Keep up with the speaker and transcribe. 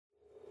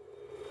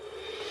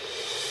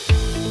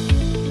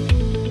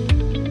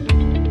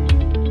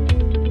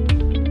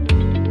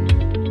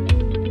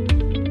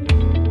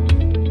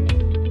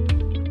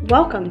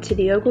Welcome to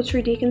the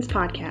Ogletree Deacons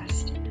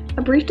Podcast,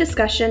 a brief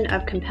discussion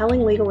of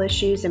compelling legal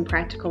issues and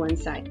practical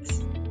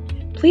insights.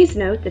 Please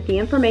note that the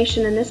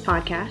information in this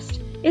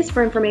podcast is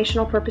for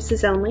informational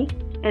purposes only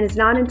and is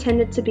not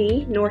intended to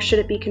be, nor should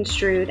it be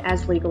construed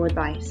as legal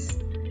advice.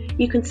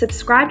 You can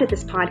subscribe to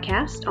this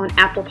podcast on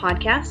Apple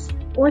Podcasts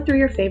or through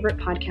your favorite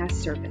podcast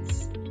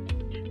service.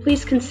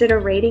 Please consider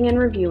rating and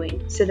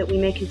reviewing so that we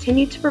may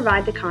continue to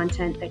provide the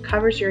content that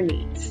covers your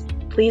needs.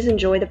 Please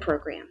enjoy the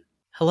program.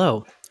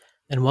 Hello,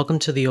 and welcome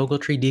to the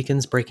Ogletree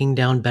Deacons Breaking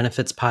Down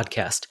Benefits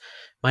podcast.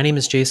 My name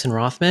is Jason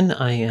Rothman.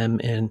 I am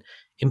an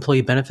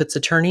employee benefits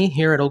attorney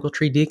here at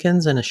Ogletree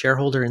Deacons and a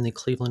shareholder in the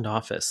Cleveland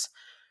office.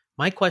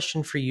 My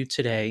question for you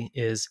today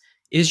is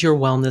your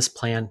wellness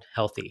plan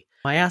healthy?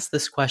 I ask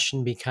this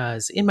question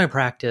because in my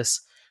practice,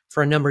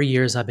 for a number of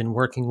years, I've been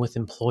working with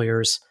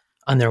employers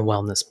on their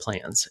wellness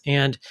plans.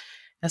 And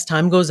as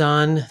time goes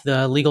on,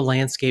 the legal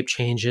landscape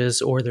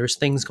changes or there's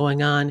things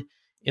going on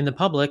in the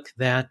public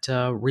that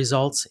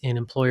results in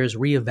employers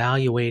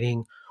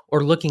reevaluating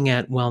or looking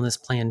at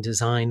wellness plan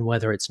design,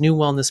 whether it's new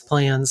wellness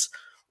plans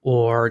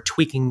or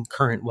tweaking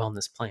current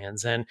wellness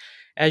plans. And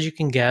as you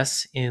can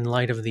guess, in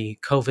light of the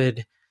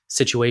COVID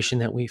situation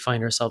that we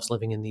find ourselves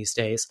living in these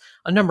days,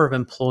 a number of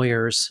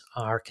employers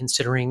are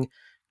considering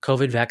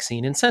COVID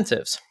vaccine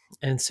incentives.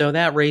 And so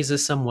that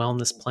raises some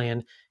wellness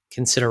plan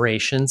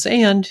considerations.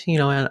 And,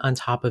 on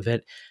top of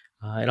it,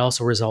 it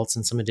also results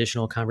in some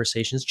additional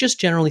conversations, just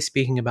generally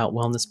speaking about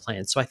wellness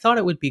plans. So I thought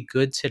it would be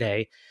good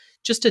today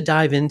just to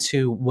dive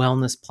into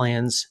wellness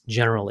plans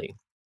generally.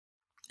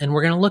 And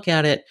we're going to look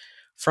at it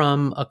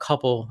from a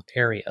couple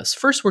areas.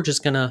 First, we're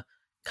just going to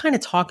kind of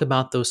talk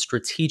about those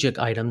strategic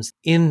items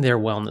in their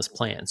wellness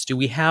plans. Do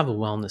we have a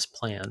wellness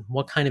plan?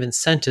 What kind of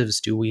incentives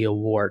do we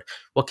award?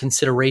 What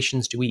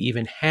considerations do we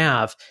even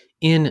have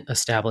in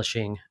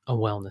establishing a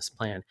wellness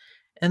plan?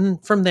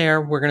 And from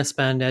there, we're going to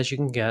spend, as you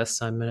can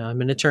guess, I'm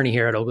an attorney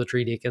here at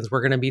Ogletree Deacons.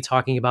 We're going to be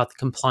talking about the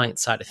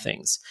compliance side of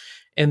things.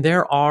 And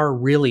there are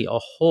really a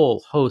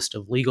whole host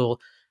of legal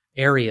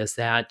areas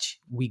that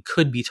we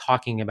could be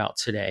talking about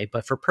today.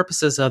 But for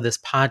purposes of this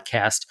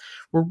podcast,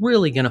 we're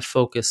really going to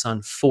focus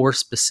on four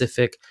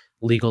specific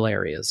legal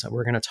areas.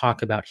 We're going to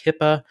talk about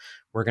HIPAA.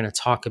 We're going to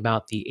talk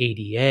about the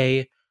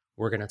ADA.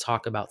 We're going to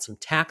talk about some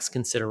tax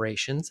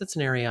considerations. It's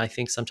an area I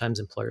think sometimes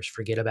employers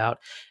forget about.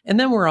 And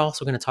then we're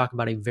also going to talk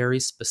about a very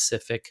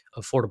specific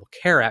Affordable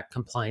Care Act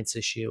compliance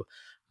issue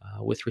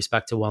with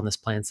respect to wellness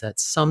plans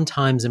that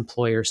sometimes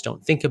employers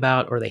don't think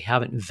about or they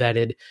haven't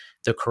vetted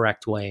the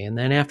correct way. And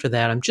then after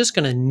that, I'm just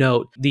going to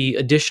note the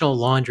additional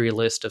laundry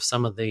list of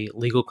some of the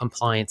legal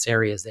compliance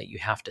areas that you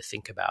have to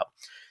think about.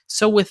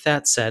 So with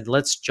that said,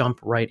 let's jump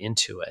right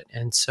into it.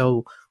 And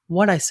so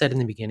what I said in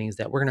the beginning is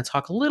that we're going to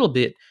talk a little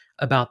bit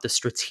about the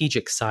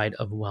strategic side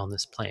of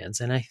wellness plans.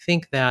 And I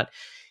think that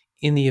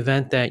in the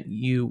event that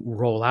you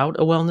roll out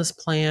a wellness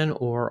plan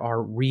or are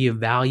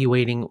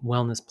reevaluating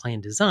wellness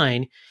plan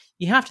design,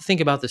 you have to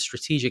think about the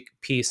strategic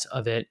piece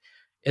of it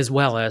as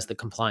well as the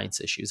compliance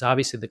issues.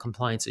 Obviously, the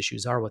compliance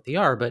issues are what they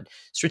are, but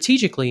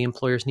strategically,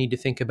 employers need to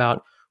think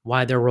about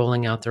why they're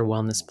rolling out their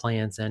wellness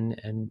plans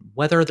and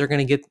whether they're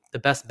going to get the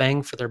best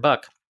bang for their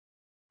buck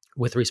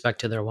with respect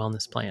to their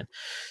wellness plan.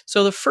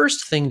 So the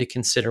first thing to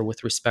consider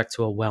with respect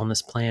to a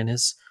wellness plan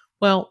is,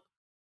 well,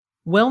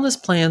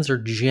 wellness plans are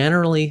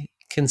generally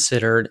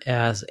considered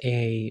as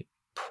a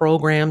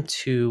program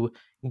to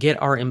get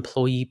our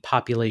employee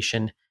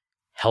population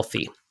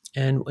healthy.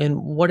 And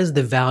what is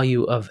the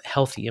value of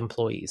healthy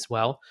employees?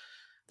 Well,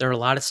 there are a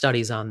lot of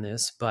studies on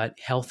this, but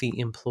healthy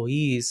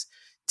employees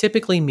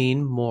typically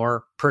mean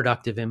more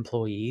productive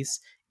employees.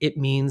 It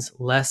means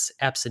less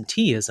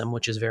absenteeism,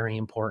 which is very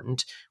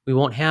important. We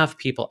won't have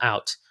people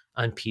out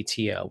on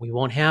PTO. We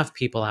won't have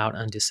people out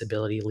on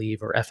disability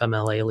leave or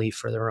FMLA leave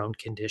for their own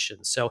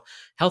conditions. So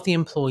healthy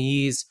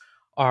employees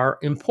are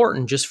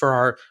important just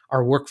for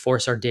our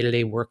workforce, our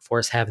day-to-day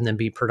workforce, having them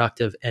be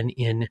productive and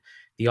in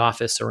the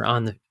office or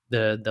on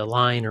the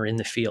line or in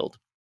the field.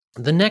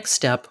 The next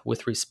step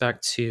with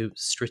respect to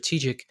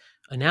strategic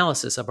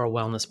analysis of our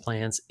wellness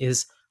plans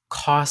is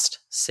cost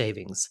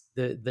savings,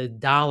 the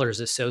dollars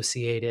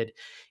associated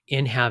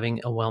in having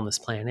a wellness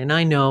plan. And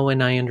I know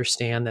and I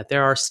understand that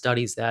there are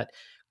studies that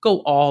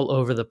go all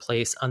over the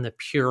place on the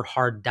pure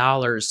hard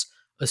dollars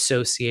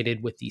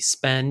associated with the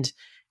spend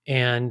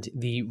and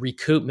the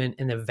recoupment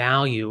and the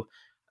value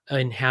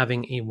in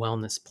having a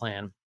wellness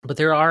plan. But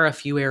there are a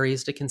few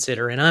areas to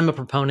consider, and I'm a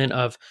proponent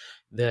of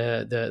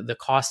the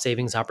cost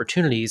savings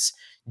opportunities,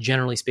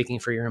 generally speaking,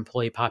 for your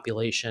employee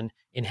population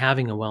in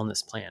having a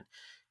wellness plan.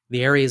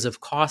 The areas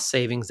of cost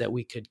savings that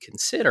we could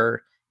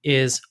consider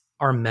is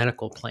our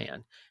medical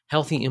plan.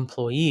 Healthy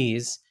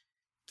employees,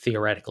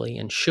 theoretically,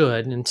 and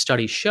should, and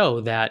studies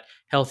show that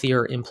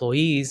healthier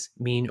employees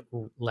mean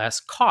less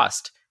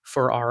cost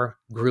for our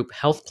group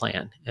health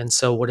plan. And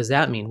so what does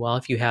that mean? Well,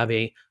 if you have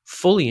a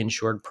fully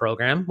insured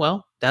program,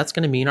 well, that's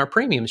going to mean our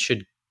premiums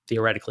should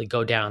theoretically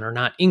go down or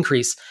not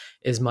increase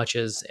as much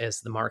as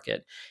the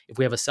market. If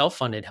we have a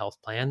self-funded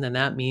health plan, then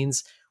that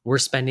means we're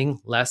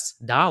spending less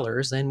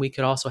dollars, and we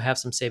could also have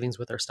some savings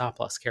with our stop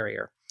loss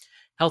carrier.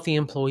 Healthy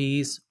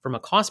employees from a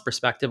cost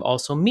perspective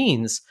also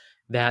means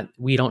that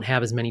we don't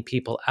have as many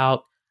people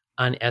out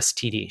on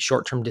STD,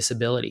 short-term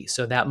disability.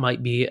 So that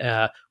might be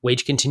a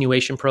wage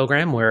continuation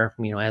program where,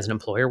 as an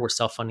employer, we're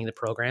self-funding the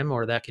program,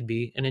 or that could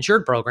be an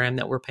insured program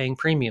that we're paying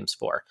premiums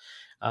for.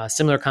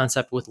 Similar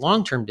concept with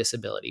long-term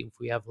disability. If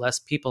we have less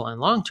people on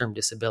long-term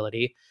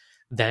disability,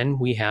 then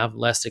we have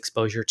less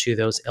exposure to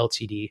those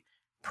LTD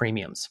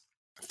premiums.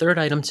 Third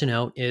item to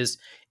note is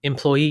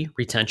employee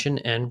retention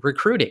and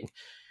recruiting.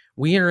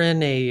 We are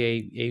in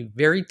a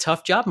very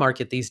tough job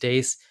market these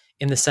days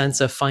in the sense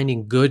of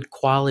finding good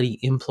quality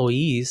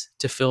employees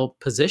to fill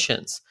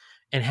positions.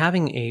 And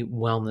having a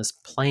wellness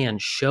plan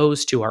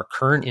shows to our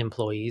current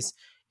employees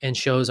and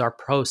shows our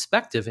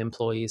prospective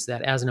employees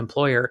that as an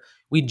employer,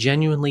 we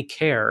genuinely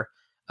care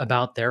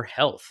about their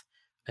health.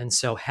 And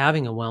so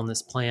having a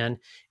wellness plan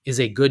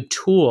is a good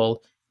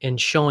tool in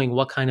showing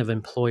what kind of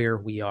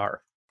employer we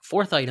are.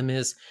 Fourth item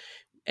is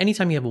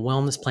anytime you have a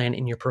wellness plan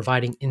and you're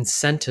providing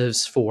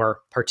incentives for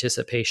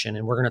participation,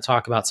 and we're going to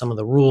talk about some of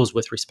the rules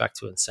with respect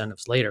to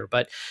incentives later,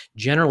 but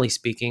generally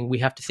speaking, we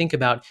have to think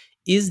about,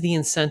 is the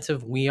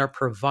incentive we are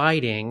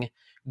providing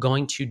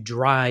going to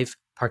drive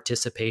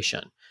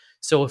participation?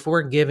 So if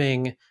we're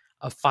giving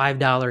a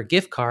 $5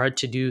 gift card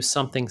to do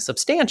something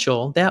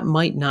substantial, that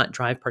might not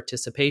drive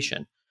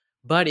participation.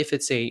 But if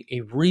it's a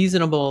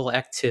reasonable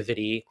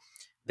activity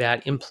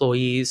that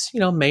employees,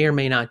 may or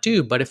may not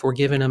do, but if we're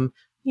giving them,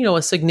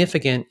 a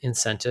significant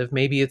incentive,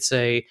 maybe it's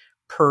a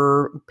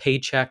per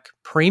paycheck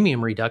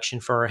premium reduction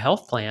for our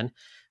health plan,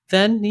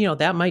 then,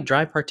 that might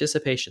drive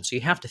participation. So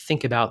you have to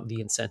think about the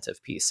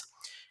incentive piece.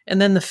 And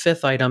then the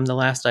fifth item, the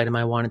last item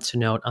I wanted to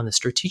note on the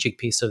strategic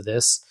piece of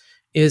this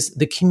is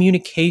the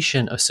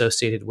communication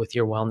associated with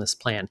your wellness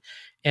plan.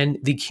 And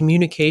the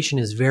communication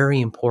is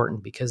very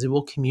important because it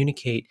will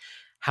communicate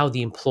how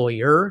the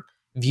employer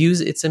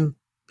views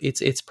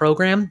its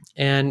program,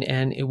 and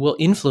it will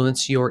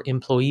influence your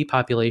employee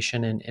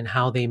population and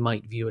how they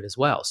might view it as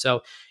well.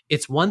 So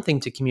it's one thing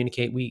to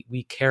communicate,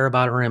 we care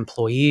about our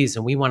employees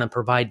and we want to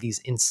provide these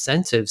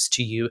incentives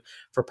to you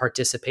for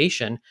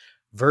participation,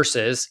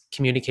 versus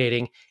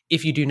communicating,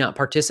 if you do not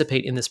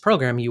participate in this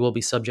program, you will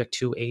be subject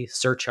to a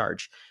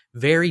surcharge.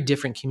 Very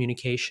different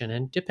communication.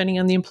 And depending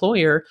on the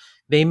employer,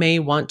 they may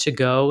want to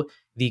go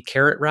the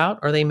carrot route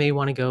or they may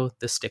want to go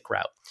the stick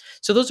route.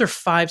 So those are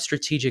 5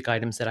 strategic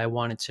items that I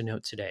wanted to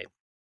note today.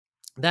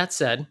 That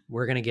said,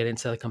 we're going to get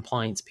into the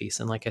compliance piece.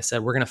 And like I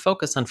said, we're going to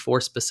focus on 4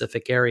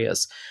 specific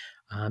areas,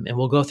 and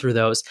we'll go through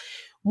those.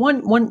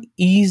 One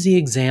easy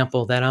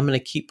example that I'm going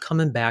to keep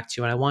coming back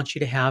to, and I want you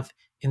to have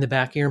in the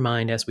back of your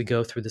mind as we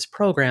go through this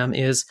program,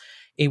 is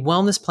a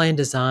wellness plan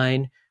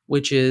design,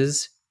 which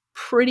is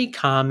pretty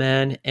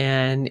common.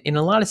 And in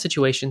a lot of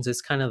situations,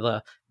 it's kind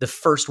of the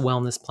first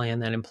wellness plan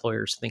that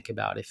employers think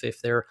about.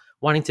 If they're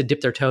wanting to dip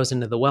their toes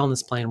into the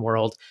wellness plan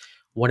world,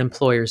 what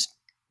employers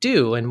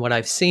do, and what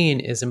I've seen,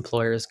 is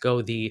employers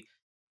go the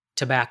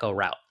tobacco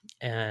route.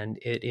 And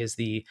it is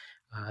the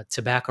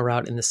tobacco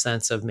route in the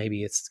sense of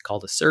maybe it's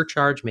called a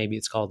surcharge, maybe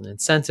it's called an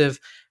incentive,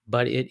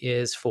 but it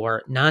is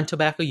for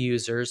non-tobacco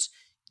users.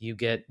 You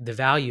get the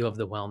value of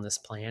the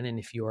wellness plan. And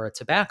if you are a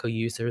tobacco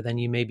user, then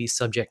you may be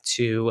subject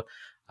to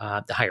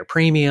the higher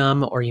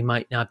premium, or you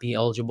might not be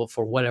eligible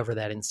for whatever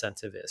that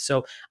incentive is.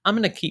 So I'm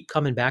going to keep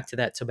coming back to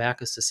that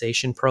tobacco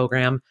cessation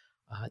program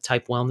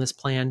type wellness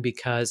plan,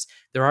 because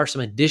there are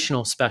some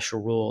additional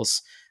special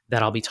rules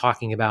that I'll be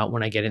talking about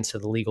when I get into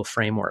the legal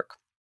framework.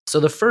 So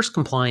the first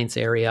compliance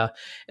area,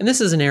 and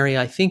this is an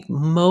area I think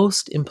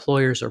most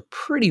employers are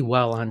pretty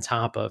well on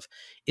top of,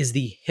 is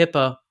the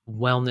HIPAA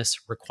wellness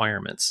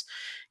requirements.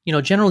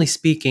 Generally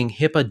speaking,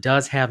 HIPAA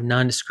does have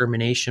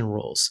non-discrimination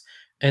rules.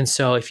 And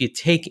so if you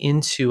take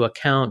into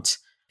account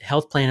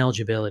health plan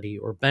eligibility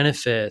or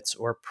benefits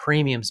or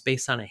premiums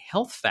based on a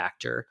health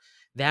factor,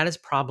 that is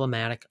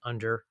problematic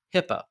under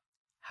HIPAA.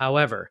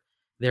 However,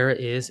 there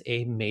is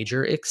a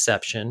major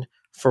exception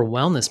for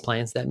wellness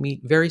plans that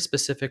meet very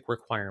specific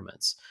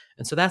requirements.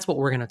 And so that's what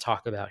we're going to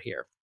talk about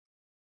here.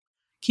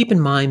 Keep in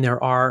mind,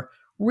 there are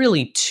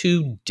really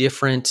 2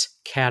 different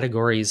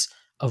categories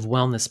of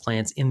wellness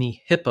plans in the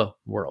HIPAA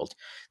world.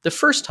 The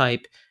first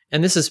type,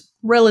 and this is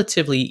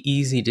relatively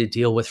easy to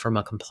deal with from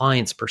a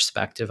compliance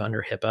perspective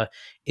under HIPAA,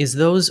 is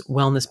those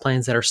wellness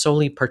plans that are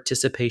solely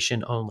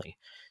participation only.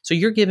 So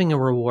you're giving a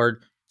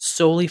reward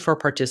solely for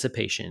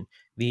participation.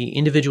 The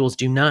individuals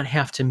do not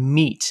have to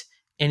meet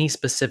any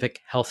specific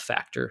health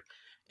factor.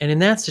 And in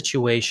that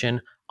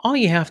situation, all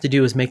you have to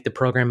do is make the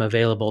program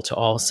available to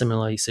all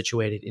similarly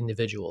situated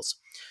individuals.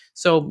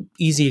 So,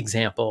 easy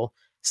example,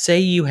 say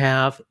you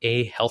have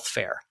a health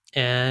fair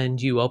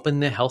and you open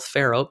the health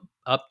fair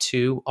up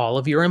to all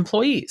of your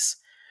employees.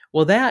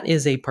 Well, that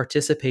is a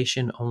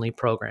participation only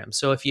program.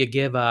 So if you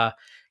give a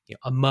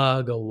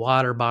mug, a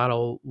water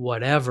bottle,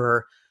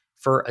 whatever,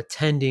 for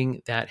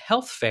attending that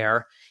health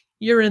fair,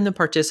 you're in the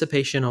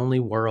participation only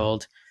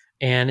world.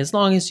 And as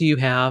long as you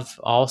have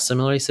all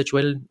similarly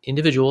situated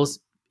individuals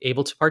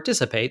able to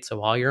participate,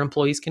 so all your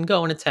employees can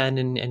go and attend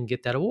and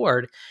get that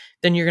award,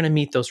 then you're going to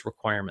meet those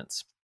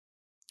requirements.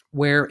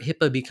 Where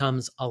HIPAA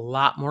becomes a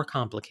lot more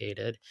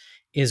complicated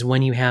is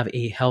when you have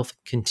a health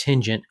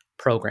contingent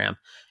program.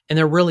 And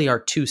there really are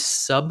two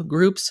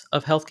subgroups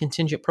of health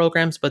contingent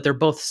programs, but they're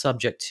both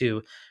subject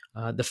to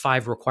the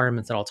 5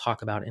 requirements that I'll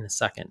talk about in a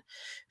second.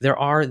 There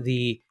are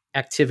the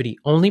activity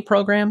only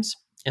programs,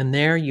 and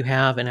there you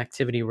have an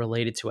activity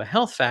related to a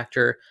health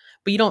factor,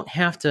 but you don't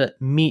have to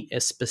meet a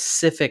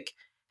specific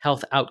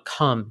health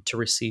outcome to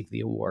receive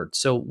the award.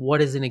 So,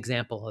 what is an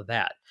example of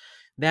that?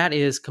 That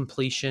is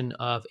completion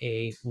of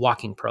a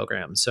walking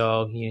program.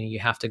 So, you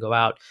have to go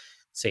out,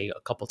 say,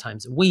 a couple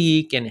times a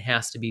week, and it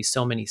has to be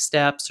so many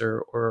steps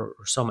or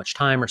so much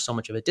time or so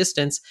much of a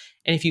distance.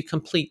 And if you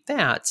complete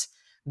that,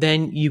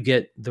 then you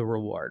get the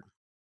reward.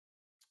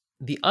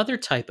 The other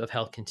type of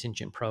health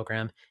contingent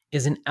program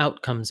is an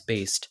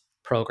outcomes-based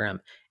program.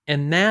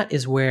 And that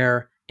is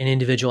where an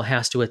individual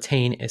has to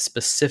attain a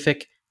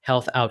specific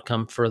health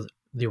outcome for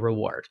the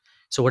reward.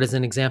 So what is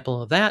an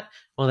example of that?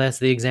 Well, that's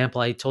the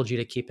example I told you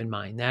to keep in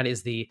mind. That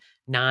is the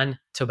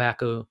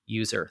non-tobacco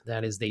user.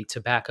 That is the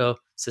tobacco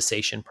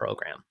cessation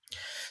program.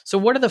 So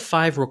what are the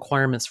 5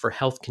 requirements for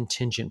health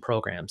contingent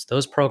programs?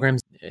 Those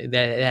programs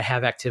that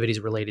have activities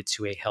related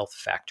to a health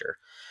factor.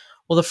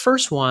 Well, the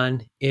first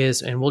one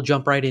is, and we'll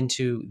jump right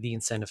into the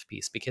incentive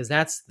piece, because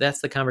that's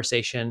the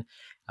conversation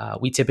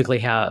we typically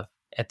have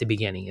at the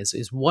beginning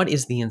is what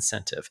is the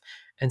incentive?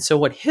 And so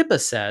what HIPAA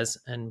says,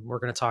 and we're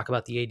going to talk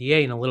about the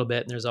ADA in a little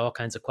bit, and there's all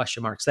kinds of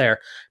question marks there,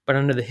 but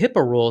under the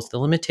HIPAA rules, the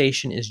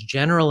limitation is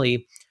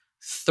generally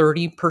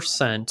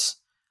 30%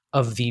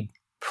 of the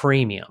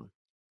premium.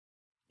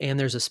 And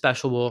there's a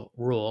special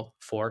rule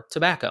for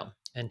tobacco.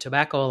 And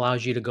tobacco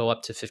allows you to go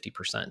up to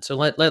 50%. So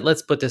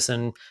let's put this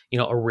in,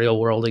 a real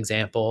world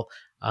example.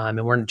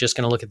 And we're just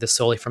going to look at this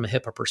solely from a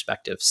HIPAA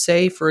perspective.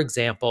 Say, for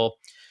example,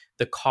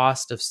 the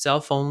cost of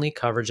self-only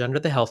coverage under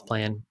the health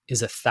plan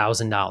is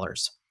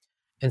 $1,000.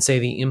 And say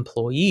the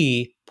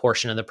employee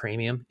portion of the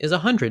premium is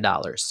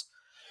 $100.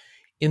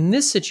 In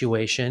this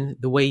situation,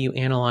 the way you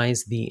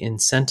analyze the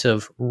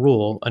incentive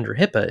rule under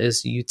HIPAA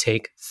is you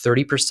take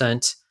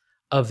 30%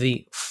 of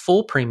the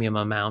full premium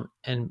amount.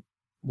 And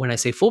when I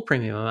say full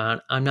premium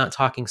amount, I'm not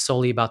talking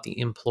solely about the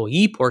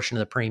employee portion of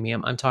the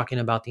premium. I'm talking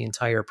about the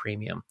entire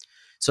premium.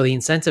 So the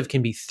incentive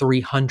can be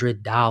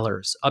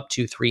 $300, up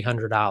to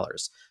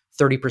 $300,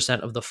 30%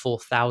 of the full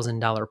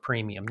 $1,000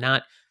 premium,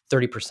 not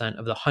 30%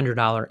 of the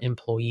 $100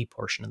 employee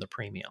portion of the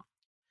premium.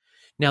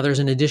 Now, there's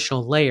an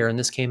additional layer, and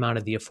this came out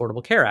of the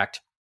Affordable Care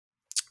Act.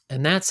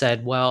 And that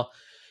said, well,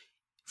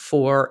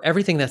 for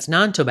everything that's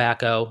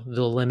non-tobacco,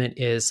 the limit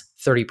is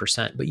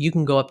 30%, but you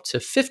can go up to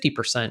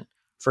 50%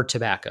 for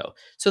tobacco.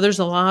 So there's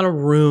a lot of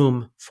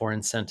room for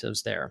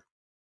incentives there.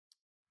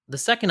 The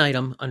second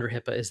item under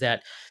HIPAA is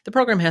that the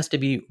program has to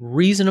be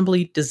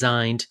reasonably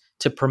designed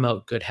to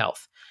promote good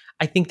health.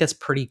 I think that's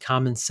pretty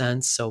common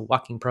sense. So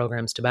walking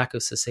programs, tobacco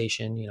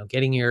cessation,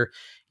 getting your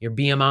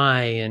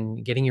BMI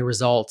and getting your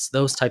results,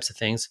 those types of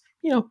things,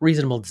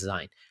 reasonable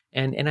design.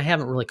 And I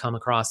haven't really come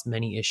across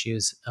many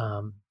issues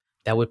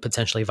that would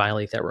potentially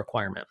violate that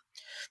requirement.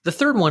 The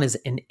third one is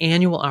an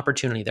annual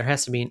opportunity. There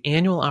has to be an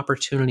annual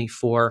opportunity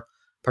for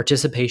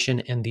participation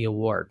and the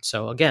award.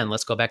 So again,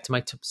 let's go back to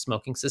my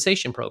smoking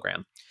cessation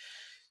program.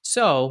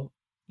 So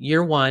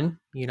year one,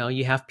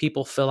 you have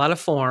people fill out a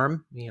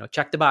form,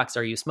 check the box.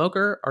 Are you a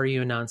smoker or are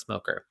you a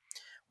non-smoker?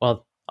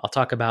 Well, I'll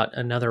talk about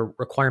another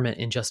requirement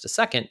in just a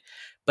second,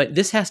 but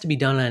this has to be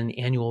done on an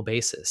annual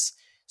basis.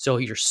 So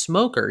your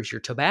smokers,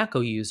 your tobacco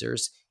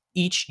users,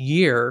 each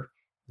year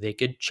they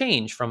could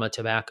change from a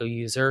tobacco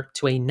user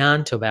to a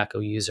non-tobacco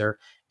user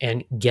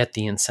and get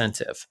the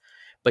incentive.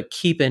 But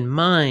keep in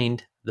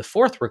mind, the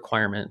fourth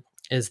requirement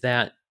is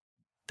that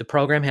the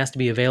program has to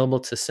be available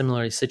to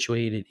similarly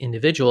situated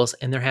individuals,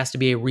 and there has to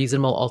be a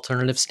reasonable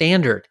alternative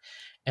standard.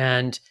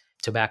 And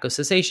tobacco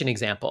cessation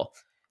example,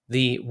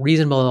 the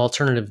reasonable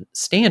alternative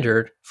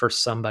standard for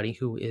somebody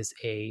who is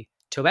a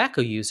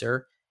tobacco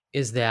user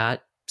is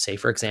that, say,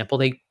 for example,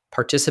 they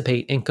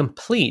participate and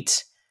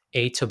complete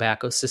a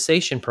tobacco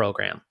cessation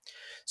program.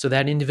 So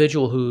that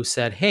individual who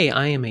said, hey,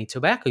 I am a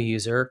tobacco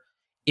user,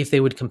 if they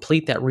would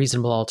complete that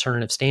reasonable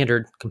alternative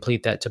standard,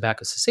 complete that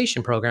tobacco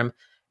cessation program,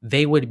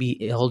 they would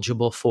be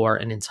eligible for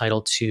and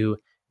entitled to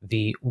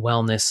the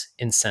wellness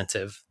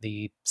incentive,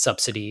 the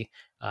subsidy,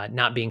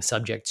 not being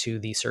subject to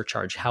the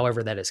surcharge,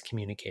 however that is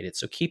communicated.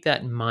 So keep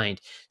that in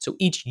mind. So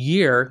each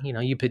year,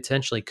 you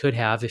potentially could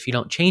have, if you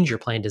don't change your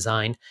plan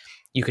design,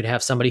 you could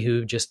have somebody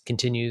who just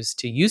continues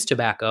to use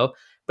tobacco,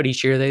 but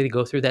each year they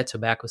go through that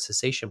tobacco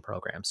cessation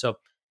program. So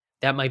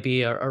that might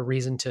be a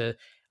reason to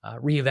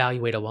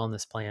reevaluate a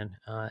wellness plan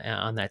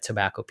on that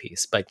tobacco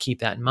piece, but keep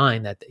that in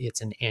mind that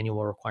it's an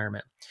annual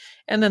requirement.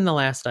 And then the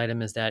last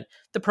item is that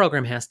the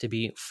program has to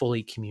be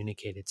fully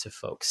communicated to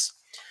folks.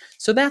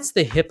 So that's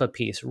the HIPAA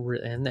piece.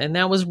 And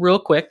that was real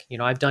quick.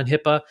 I've done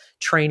HIPAA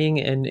training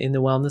in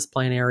the wellness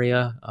plan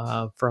area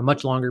for a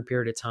much longer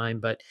period of time,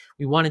 but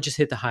we want to just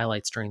hit the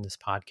highlights during this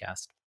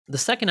podcast. The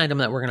second item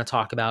that we're going to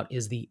talk about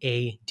is the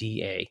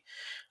ADA.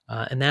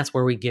 And that's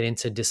where we get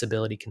into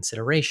disability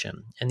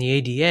consideration. And the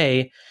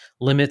ADA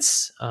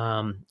limits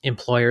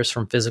employers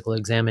from physical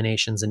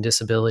examinations and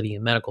disability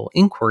and medical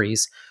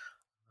inquiries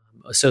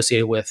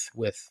associated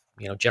with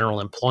general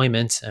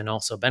employment and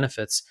also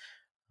benefits.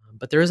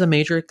 But there is a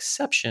major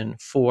exception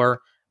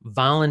for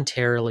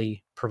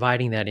voluntarily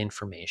providing that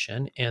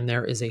information, and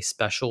there is a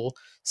special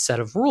set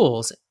of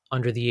rules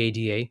under the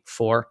ADA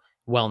for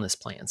wellness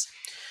plans.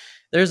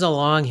 There's a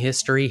long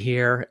history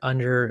here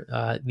under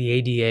the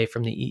ADA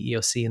from the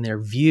EEOC and their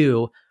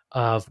view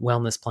of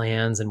wellness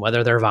plans and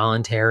whether they're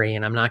voluntary,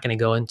 and I'm not going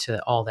to go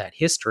into all that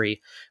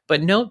history,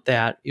 but note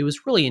that it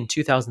was really in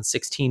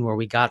 2016 where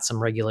we got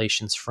some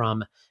regulations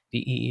from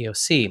the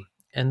EEOC,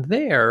 and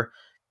there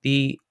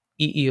the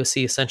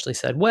EEOC essentially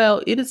said,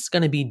 well, it is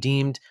going to be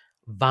deemed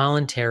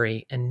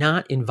voluntary and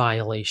not in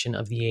violation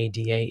of the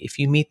ADA if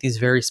you meet these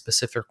very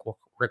specific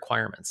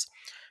requirements.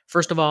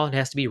 First of all, it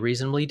has to be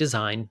reasonably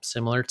designed,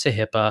 similar to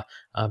HIPAA,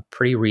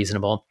 pretty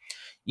reasonable.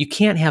 You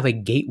can't have a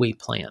gateway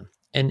plan.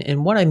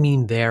 And what I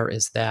mean there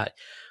is that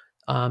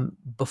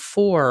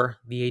before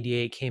the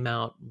ADA came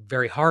out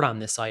very hard on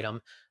this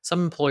item,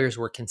 some employers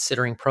were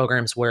considering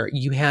programs where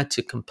you had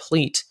to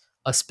complete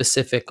a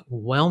specific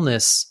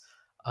wellness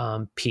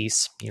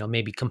piece,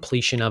 maybe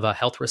completion of a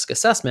health risk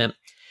assessment.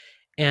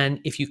 And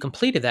if you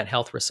completed that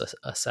health risk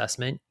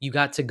assessment, you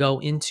got to go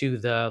into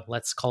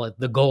let's call it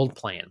the gold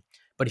plan.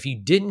 But if you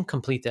didn't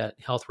complete that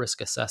health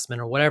risk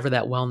assessment or whatever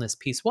that wellness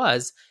piece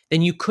was,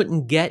 then you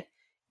couldn't get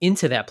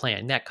into that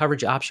plan. That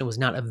coverage option was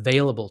not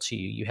available to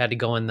you. You had to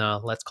go in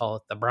let's call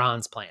it the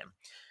bronze plan.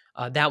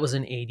 That was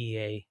an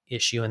ADA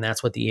issue, and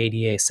that's what the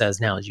ADA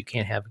says now is you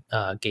can't have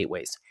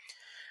gateways.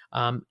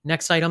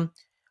 Next item,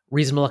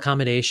 reasonable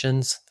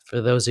accommodations. For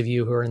those of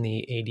you who are in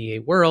the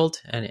ADA world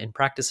and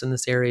practice in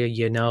this area,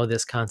 you know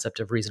this concept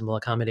of reasonable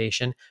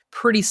accommodation,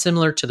 pretty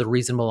similar to the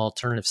reasonable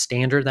alternative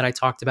standard that I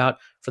talked about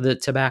for the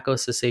tobacco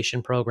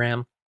cessation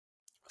program.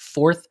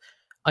 Fourth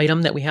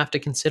item that we have to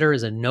consider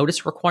is a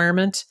notice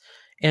requirement.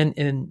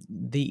 And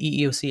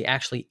the EEOC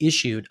actually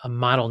issued a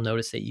model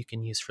notice that you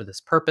can use for this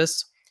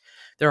purpose.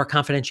 There are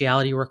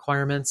confidentiality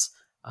requirements,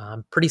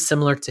 pretty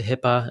similar to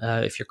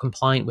HIPAA. If you're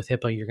compliant with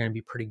HIPAA, you're going to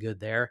be pretty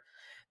good there.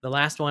 The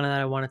last one that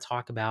I want to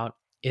talk about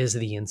is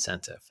the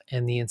incentive.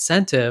 And the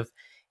incentive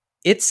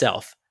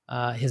itself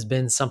has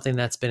been something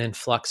that's been in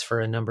flux for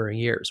a number of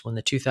years. When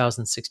the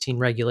 2016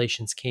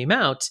 regulations came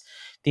out,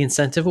 the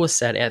incentive was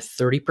set at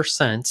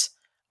 30%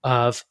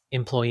 of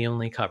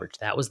employee-only coverage.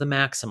 That was the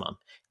maximum.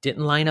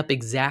 Didn't line up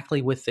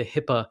exactly with the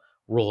HIPAA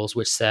rules,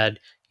 which said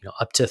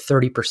up to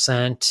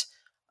 30%,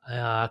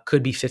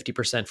 could be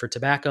 50% for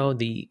tobacco.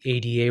 The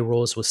ADA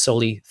rules was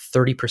solely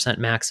 30%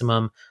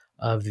 maximum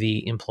of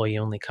the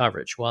employee-only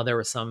coverage. Well, there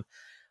was some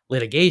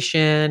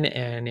litigation,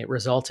 and it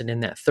resulted in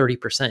that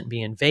 30%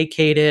 being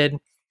vacated.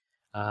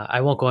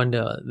 I won't go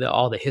into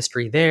all the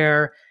history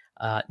there.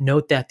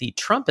 Note that the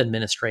Trump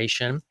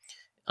administration,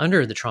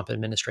 under the Trump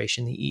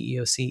administration, the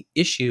EEOC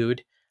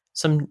issued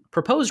some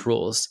proposed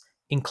rules,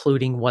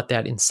 including what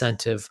that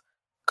incentive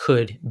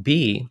could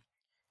be.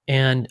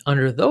 And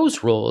under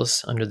those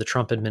rules, under the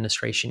Trump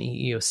administration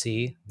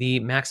EEOC, the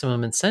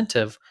maximum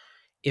incentive,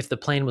 if the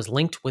plan was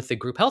linked with the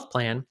group health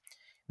plan,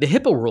 the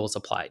HIPAA rules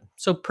applied.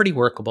 So pretty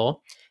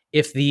workable.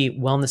 If the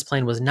wellness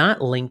plan was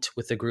not linked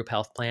with the group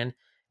health plan,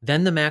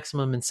 then the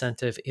maximum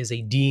incentive is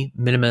a de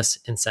minimis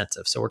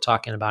incentive. So we're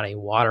talking about a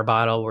water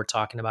bottle, we're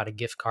talking about a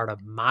gift card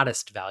of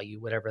modest value,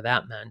 whatever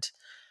that meant.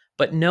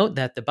 But note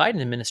that the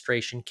Biden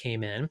administration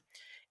came in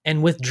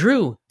and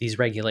withdrew these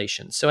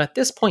regulations. So at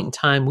this point in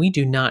time, we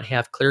do not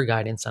have clear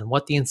guidance on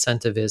what the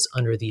incentive is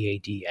under the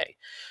ADA.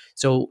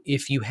 So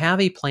if you have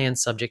a plan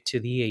subject to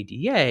the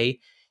ADA,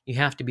 you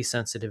have to be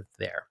sensitive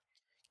there.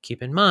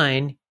 Keep in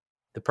mind,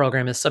 the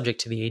program is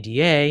subject to the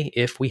ADA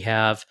if we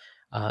have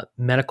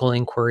medical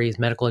inquiries,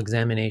 medical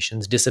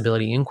examinations,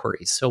 disability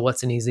inquiries. So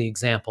what's an easy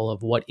example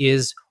of what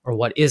is or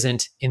what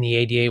isn't in the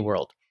ADA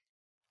world?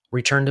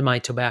 Return to my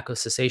tobacco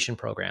cessation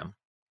program.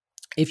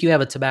 If you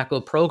have a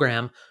tobacco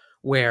program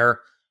where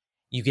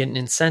you get an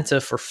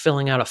incentive for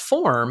filling out a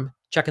form,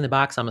 checking the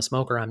box, I'm a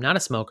smoker, I'm not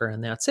a smoker,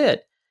 and that's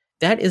it,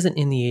 that isn't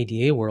in the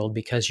ADA world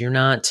because you're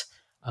not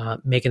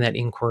making that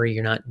inquiry,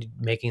 you're not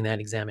making that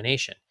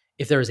examination.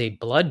 If there is a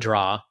blood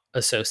draw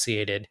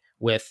associated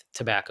with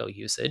tobacco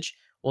usage,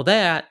 well,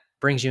 that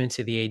brings you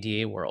into the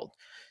ADA world.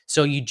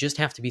 So you just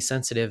have to be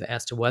sensitive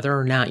as to whether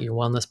or not your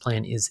wellness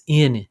plan is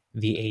in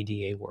the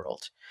ADA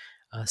world.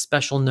 A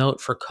special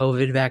note for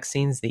COVID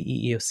vaccines, the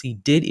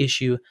EEOC did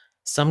issue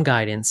some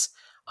guidance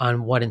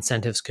on what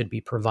incentives could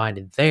be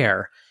provided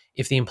there.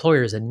 If the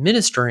employer is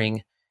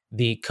administering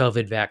the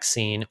COVID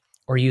vaccine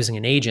or using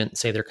an agent,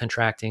 say they're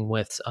contracting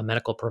with a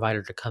medical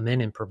provider to come in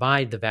and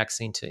provide the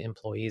vaccine to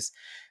employees,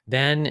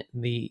 then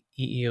the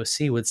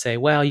EEOC would say,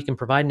 well, you can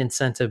provide an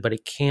incentive, but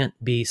it can't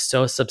be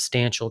so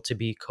substantial to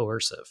be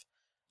coercive.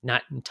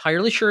 Not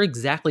entirely sure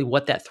exactly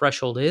what that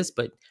threshold is,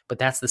 but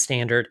that's the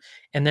standard.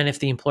 And then if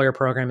the employer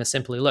program is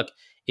simply, look,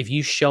 if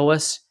you show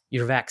us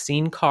your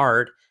vaccine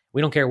card,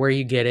 We don't care where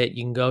you get it.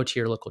 You can go to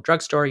your local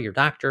drugstore, your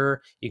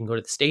doctor, you can go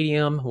to the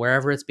stadium,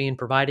 wherever it's being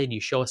provided,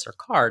 you show us our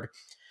card,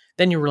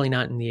 then you're really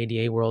not in the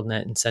ADA world, and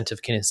that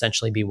incentive can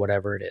essentially be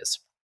whatever it is.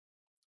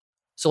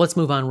 So let's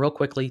move on real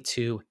quickly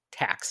to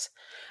tax.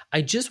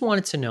 I just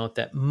wanted to note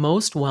that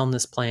most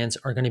wellness plans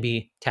are going to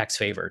be tax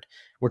favored.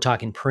 We're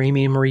talking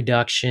premium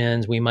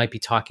reductions. We might be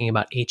talking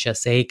about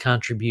HSA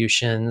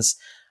contributions.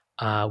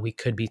 We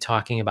could be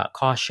talking about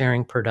cost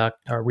sharing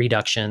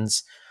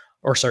reductions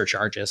or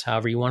surcharges,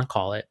 however you want to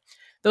call it.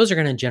 Those are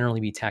going to generally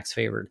be tax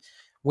favored.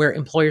 Where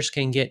employers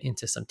can get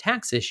into some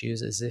tax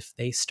issues is if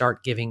they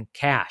start giving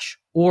cash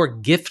or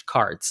gift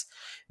cards.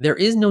 There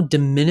is no de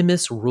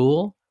minimis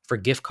rule for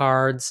gift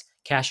cards,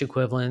 cash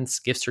equivalents,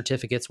 gift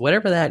certificates,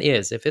 whatever that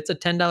is. If it's a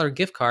 $10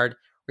 gift card,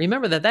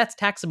 remember that that's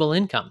taxable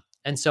income.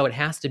 And so it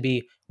has to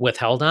be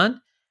withheld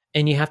on.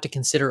 And you have to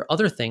consider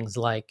other things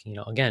like,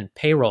 again,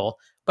 payroll,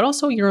 but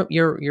also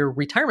your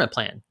retirement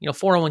plan.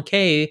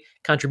 401k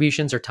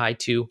contributions are tied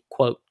to,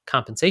 quote,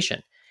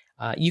 compensation.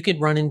 You could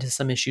run into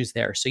some issues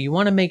there. So you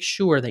want to make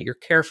sure that you're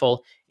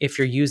careful if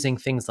you're using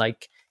things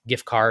like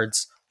gift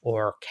cards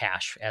or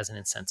cash as an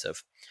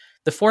incentive.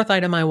 The fourth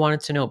item I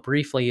wanted to note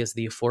briefly is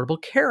the Affordable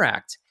Care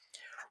Act.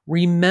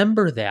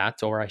 Remember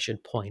that, or I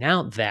should point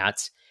out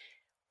that,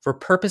 for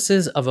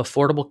purposes of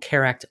Affordable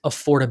Care Act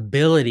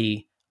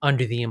affordability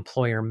under the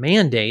employer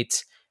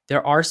mandate,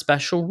 there are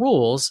special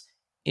rules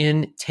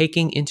in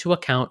taking into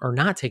account or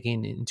not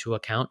taking into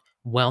account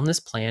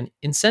wellness plan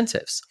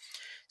incentives.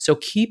 So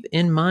keep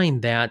in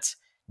mind that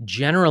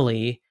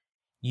generally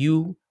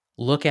you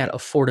look at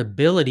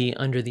affordability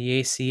under the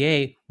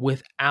ACA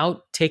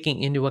without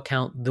taking into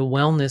account the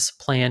wellness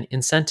plan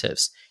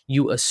incentives.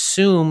 You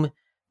assume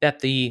that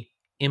the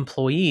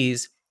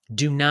employees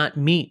do not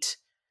meet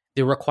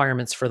the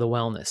requirements for the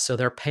wellness. So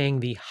they're paying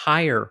the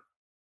higher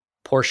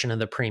portion of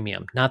the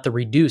premium, not the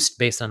reduced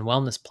based on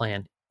wellness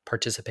plan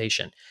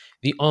participation.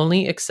 The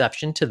only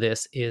exception to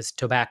this is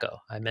tobacco.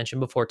 I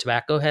mentioned before,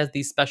 tobacco has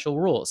these special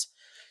rules.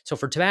 So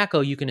for tobacco,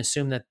 you can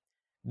assume that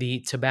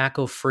the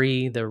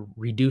tobacco-free, the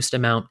reduced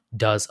amount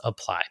does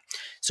apply.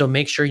 So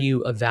make sure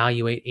you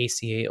evaluate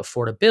ACA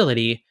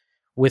affordability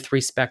with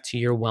respect to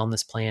your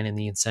wellness plan and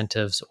the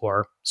incentives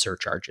or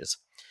surcharges.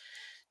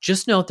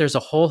 Just note there's a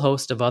whole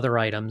host of other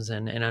items,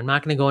 and I'm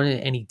not going to go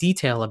into any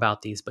detail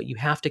about these, but you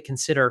have to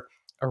consider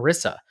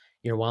ERISA.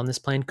 Your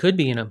wellness plan could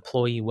be an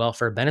employee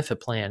welfare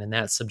benefit plan, and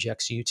that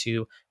subjects you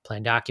to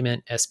plan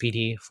document,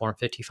 SPD, Form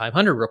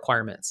 5500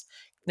 requirements.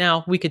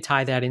 Now, we could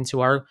tie that into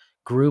our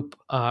group,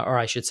 or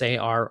I should say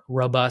our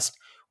robust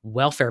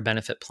welfare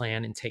benefit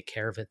plan and take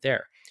care of it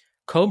there.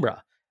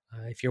 COBRA,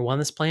 if your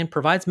wellness plan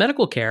provides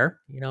medical care,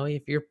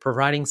 if you're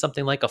providing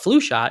something like a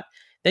flu shot,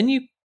 then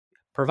you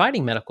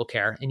providing medical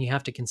care, and you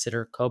have to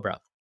consider COBRA.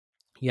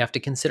 You have to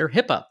consider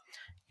HIPAA.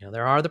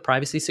 There are the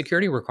privacy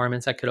security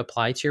requirements that could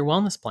apply to your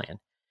wellness plan.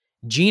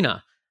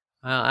 GINA.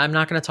 I'm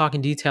not going to talk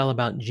in detail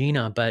about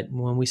GINA, but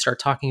when we start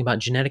talking about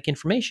genetic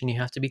information, you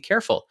have to be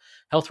careful.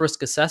 Health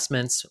risk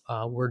assessments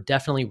were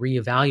definitely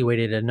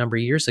reevaluated a number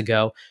of years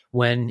ago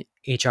when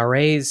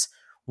HRAs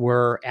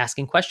were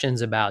asking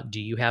questions about, do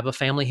you have a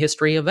family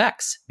history of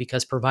X?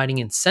 Because providing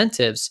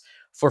incentives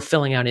for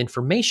filling out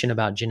information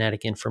about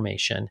genetic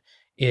information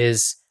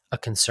is a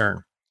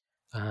concern.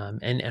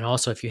 And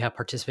also, if you have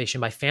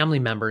participation by family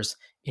members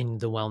in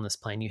the wellness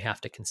plan, you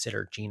have to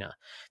consider GINA.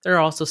 There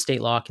are also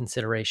state law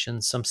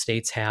considerations. Some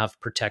states have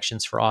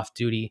protections for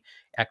off-duty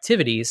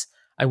activities.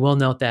 I will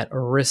note that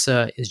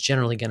ERISA is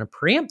generally going to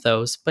preempt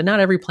those, but not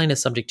every plan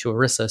is subject to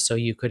ERISA, so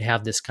you could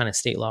have this kind of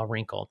state law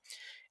wrinkle.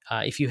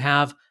 If you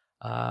have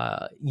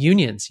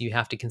unions, you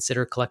have to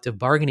consider collective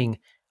bargaining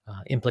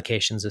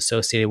implications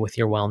associated with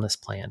your wellness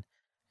plan.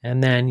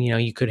 And then,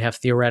 you could have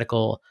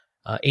theoretical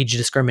age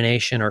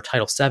discrimination or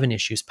Title VII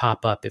issues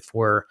pop up if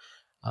we're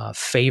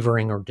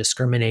favoring or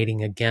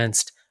discriminating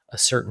against a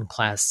certain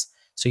class.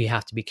 So you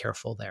have to be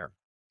careful there.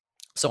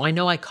 So I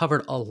know I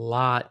covered a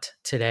lot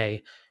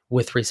today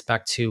with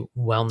respect to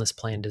wellness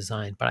plan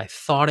design, but I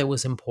thought it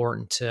was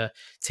important to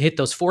hit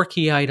those 4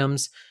 key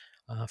items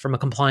from a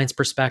compliance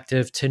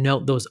perspective, to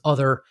note those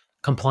other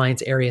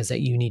compliance areas that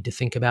you need to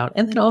think about.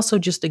 And then also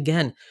just,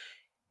 again,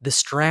 the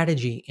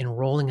strategy in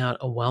rolling out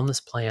a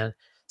wellness plan.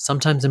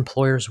 Sometimes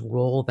employers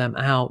roll them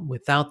out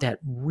without that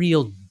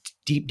real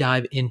deep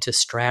dive into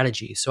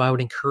strategy. So I would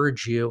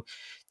encourage you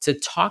to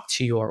talk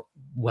to your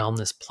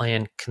wellness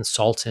plan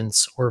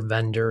consultants or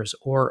vendors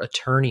or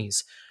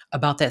attorneys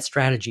about that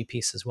strategy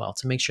piece as well,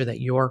 to make sure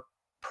that your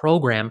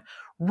program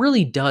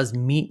really does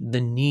meet the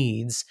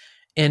needs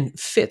and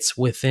fits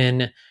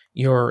within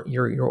your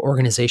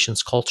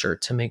organization's culture,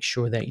 to make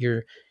sure that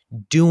you're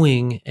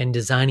doing and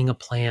designing a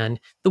plan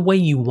the way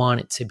you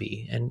want it to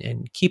be.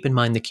 And keep in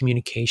mind the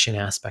communication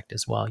aspect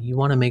as well. You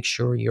want to make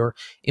sure your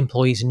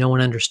employees know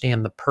and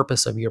understand the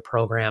purpose of your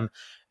program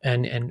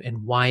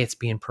and why it's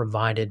being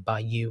provided by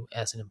you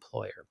as an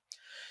employer.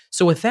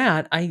 So with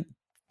that, I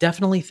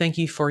definitely thank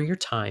you for your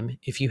time.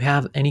 If you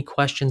have any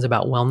questions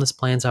about wellness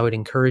plans, I would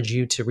encourage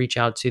you to reach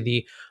out to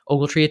the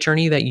Ogletree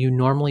attorney that you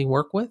normally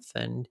work with.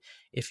 And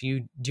if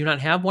you do not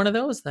have one of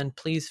those, then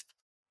please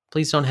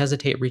please don't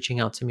hesitate reaching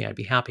out to me. I'd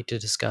be happy to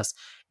discuss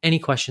any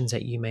questions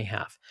that you may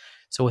have.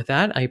 So with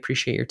that, I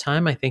appreciate your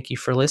time. I thank you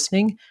for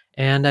listening,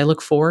 and I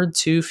look forward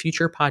to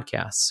future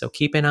podcasts. So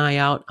keep an eye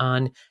out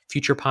on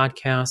future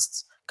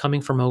podcasts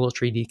coming from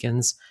Ogletree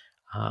Deacons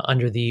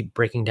under the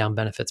Breaking Down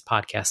Benefits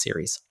podcast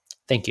series.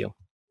 Thank you.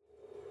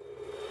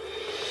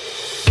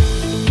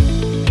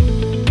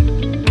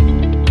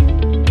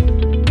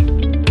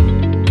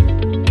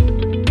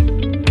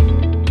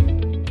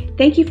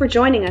 Thank you for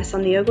joining us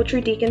on the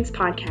Ogletree Deacons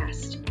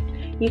podcast.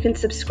 You can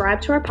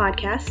subscribe to our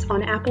podcast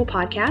on Apple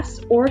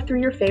Podcasts or through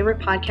your favorite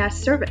podcast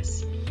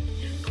service.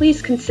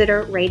 Please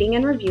consider rating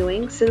and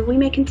reviewing so that we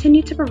may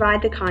continue to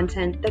provide the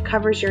content that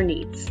covers your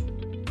needs.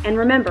 And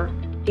remember,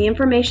 the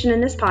information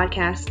in this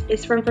podcast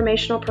is for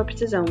informational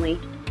purposes only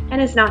and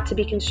is not to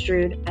be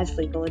construed as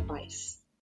legal advice.